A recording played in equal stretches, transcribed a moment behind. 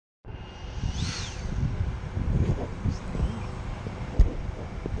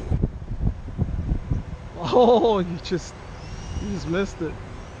Oh, you just missed it.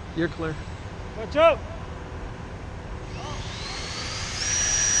 You're clear. Watch out!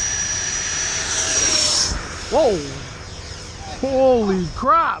 Whoa! Holy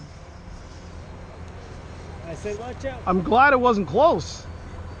crap! I said watch out. I'm glad it wasn't close.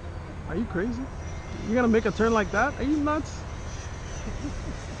 Are you crazy? You're gonna make a turn like that? Are you nuts?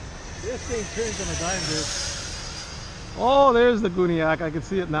 This thing turns on a dime, dude. Oh, there's the Guniac. I can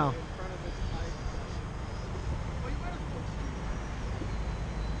see it now.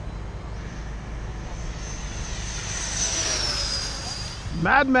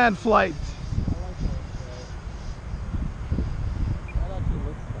 Madman flight.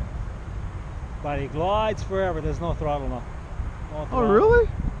 But he glides forever. There's no throttle now. No throttle. Oh, really?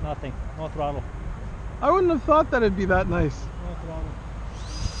 Nothing. No throttle. I wouldn't have thought that it'd be that nice. No throttle.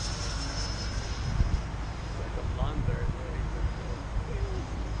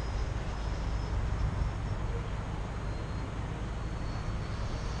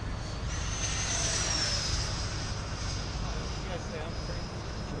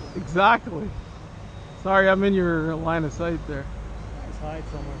 Exactly. Sorry, I'm in your line of sight there. Just hide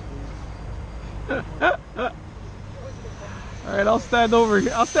somewhere, please. All right, I'll stand over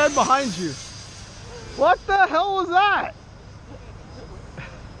here. I'll stand behind you. What the hell was that?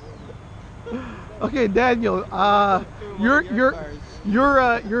 Okay, Daniel. Your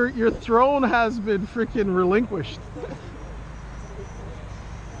throne has been freaking relinquished.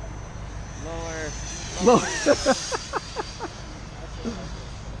 Lower.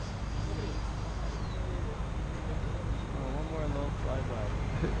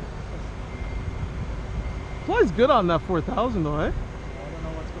 Flies good on that 4000 though, eh? I don't know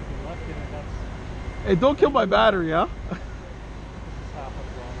what's going to be left in it. That's Hey, don't kill my battery, huh? half of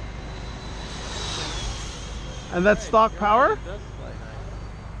the And that's stock power? Let's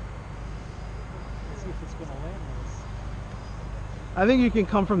see if it's going to land this. I think you can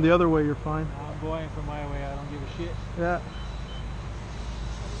come from the other way, you're fine. I'm going from my way. I don't give a shit. Yeah.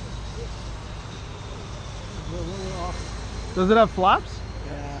 We're off. Does it have flaps?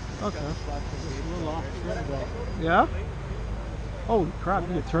 Yeah. Okay. A little off trim though. Yeah? Holy crap,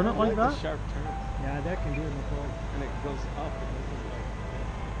 you can turn it like that? Sharp turn. Yeah, that can do it in the cold. And it goes up.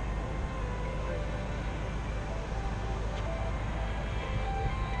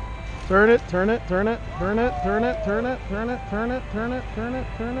 Turn it, turn it, turn it, turn it, turn it, turn it, turn it, turn it, turn it, turn it,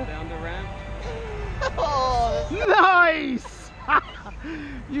 turn it. Down the ramp. Oh, nice!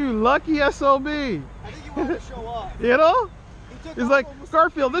 You lucky SOB. I think you wanted to show off. You know? He took He's off like, almost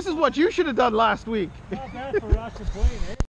Garfield, this is what you should have done last week. Not bad for Russian plane, eh?